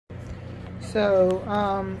So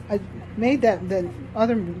I made the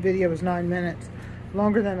other video was 9 minutes,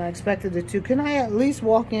 longer than I expected it to. Can I at least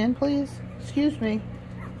walk in, please? Excuse me.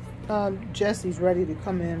 Jessie's ready to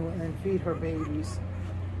come in and feed her babies.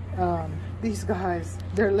 These guys,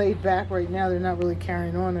 they're laid back right now. They're not really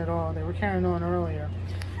carrying on at all. They were carrying on earlier.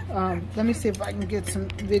 Let me see if I can get some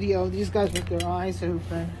video. These guys with their eyes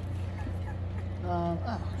open. Oh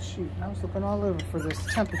shoot, I was looking all over for this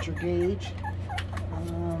temperature gauge.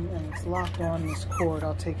 And it's locked on this cord.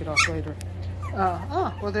 I'll take it off later.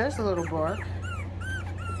 Well, there's a little bark.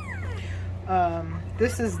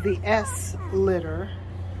 This is the S litter.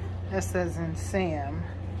 S as in Sam.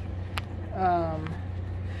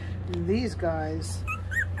 These guys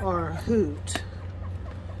are Hoot.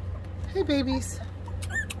 Hey, babies.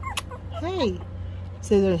 Hey.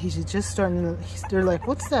 So he's just starting to, they're like,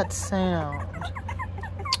 what's that sound?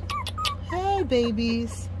 Hey,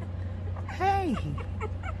 babies. Hey.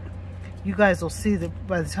 You guys will see that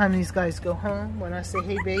by the time these guys go home, when I say,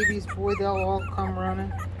 hey, babies, boy, they'll all come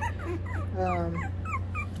running.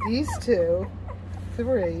 These 2,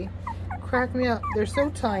 3, crack me up. They're so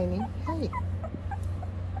tiny. Hey.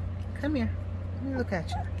 Come here. Let me look at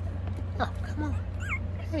you. Oh, come on.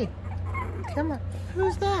 Hey. Come on.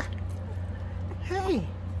 Who's that? Hey.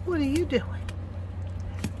 What are you doing?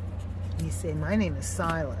 You say, my name is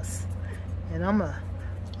Silas. And I'm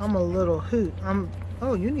a little Hoot.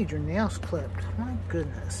 Oh, you need your nails clipped. My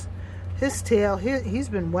goodness. His tail, he's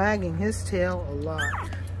been wagging his tail a lot.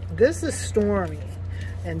 This is Stormy.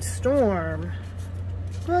 And Storm,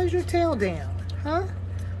 where's your tail down? Huh?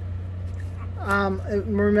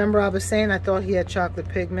 Remember I was saying I thought he had chocolate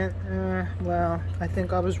pigment? Well, I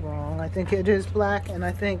think I was wrong. I think it is black, and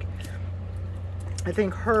I think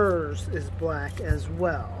hers is black as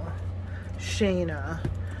well. Shayna.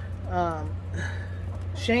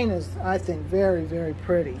 Shayna's, I think, very, very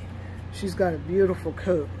pretty. She's got a beautiful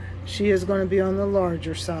coat. She is going to be on the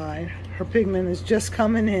larger side. Her pigment is just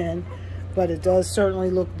coming in, but it does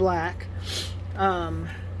certainly look black.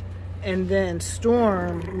 And then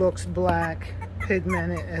Storm looks black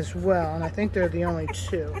pigmented as well, and I think they're the only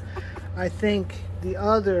 2. I think the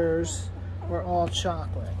others were all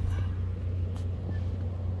chocolate.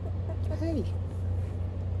 Hey,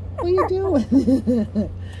 what are you doing?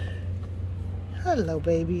 Hello,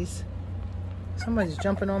 babies. Somebody's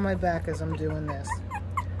jumping on my back as I'm doing this.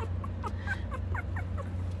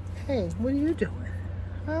 Hey, what are you doing?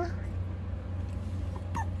 Huh?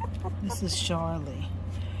 This is Charlie.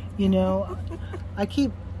 You know, I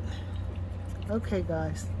keep... Okay,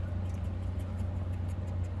 guys.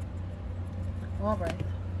 All right.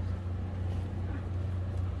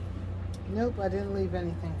 Nope, I didn't leave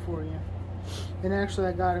anything for you. And actually,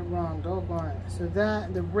 I got it wrong. Doggone it. So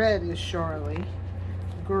that, the red is Charlie,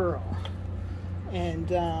 girl. And,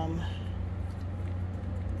 let's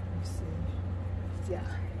see. Yeah.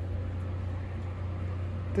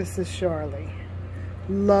 This is Charlie.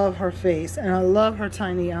 Love her face, and I love her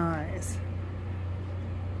tiny eyes.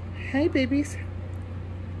 Hey, babies.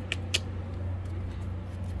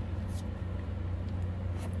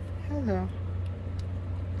 Hello.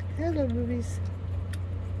 Hello, boobies.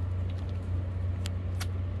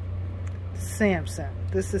 Samson.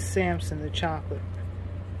 This is Samson, the chocolate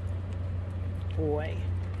boy.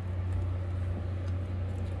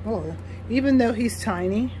 Oh, even though he's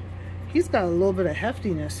tiny, he's got a little bit of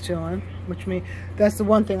heftiness to him, which means that's the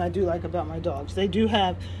one thing I do like about my dogs. They do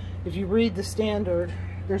have, if you read the standard,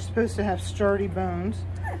 they're supposed to have sturdy bones.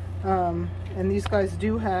 And these guys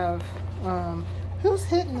do have, who's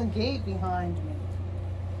hitting the gate behind me?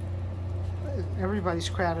 Everybody's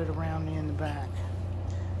crowded around me in the back.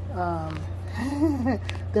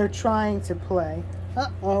 They're trying to play.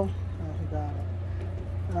 Oh, he got it.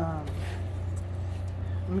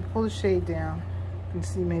 Let me pull the shade down. You can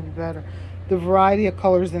see maybe better. The variety of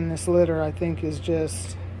colors in this litter, I think, is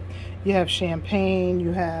just, you have champagne,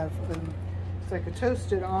 you have, it's like a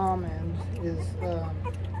toasted almond is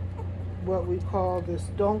what we call this,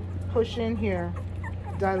 don't push in here,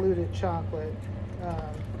 diluted chocolate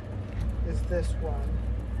is this one.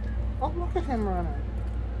 Oh, look at him running.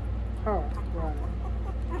 Her running.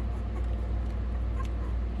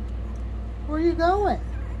 Where are you going?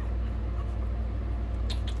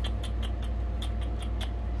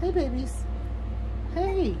 Hey, babies.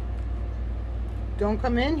 Hey. Don't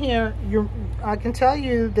come in here. I can tell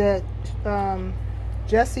you that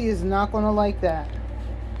Jessie is not going to like that.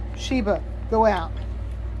 Sheba, go out.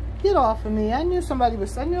 Get off of me. I knew somebody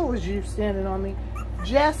was, I knew it was you standing on me.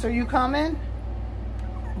 Jess, are you coming?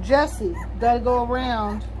 Jessie, gotta go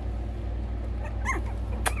around.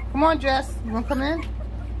 Come on, Jess. You want to come in?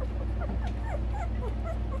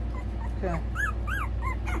 Okay.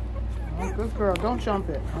 Oh, good girl. Don't jump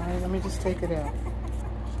it. All right, let me just take it out.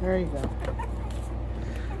 There you go.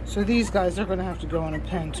 So these guys are going to have to go in a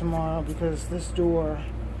pen tomorrow because this door...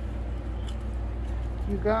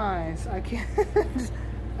 You guys, I can't...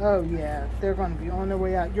 Oh, yeah. They're going to be on their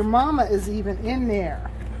way out. Your mama is even in there.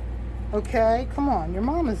 Okay? Come on. Your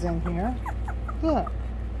mama's in here. Look.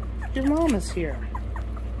 Your mama's here.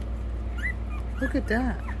 Look at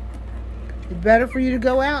that. It's better for you to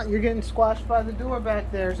go out. You're getting squashed by the door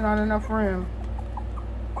back there. There's not enough room.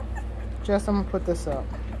 Jess, I'm going to put this up.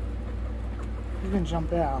 You can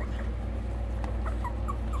jump out.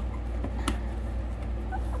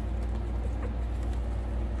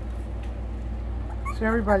 So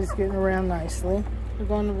everybody's getting around nicely. You're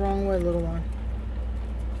going the wrong way, little one.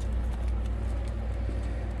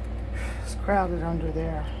 It's crowded under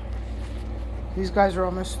there. These guys are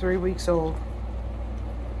almost 3 weeks old.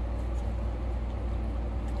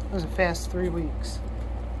 It was a fast 3 weeks.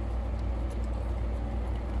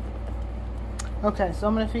 Okay, so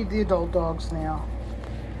I'm going to feed the adult dogs now.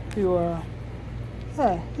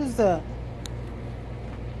 Hey, who's that?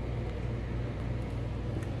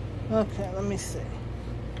 Okay, let me see.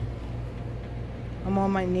 I'm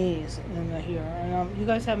on my knees in here, and you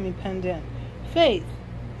guys have me pinned in. Faith,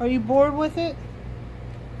 are you bored with it?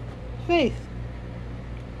 Faith,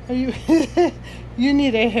 are you? You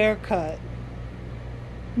need a haircut.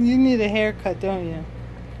 You need a haircut, don't you?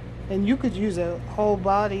 And you could use a whole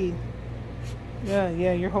body. Yeah,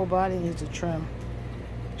 your whole body needs a trim.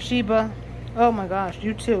 Sheba, oh my gosh,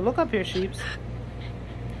 you too. Look up here, sheeps.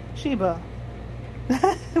 Sheba.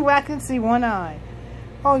 Well, I can see one eye.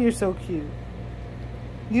 Oh, you're so cute.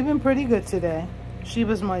 You've been pretty good today.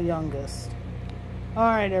 Sheba's my youngest. All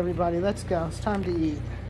right, everybody, let's go. It's time to eat.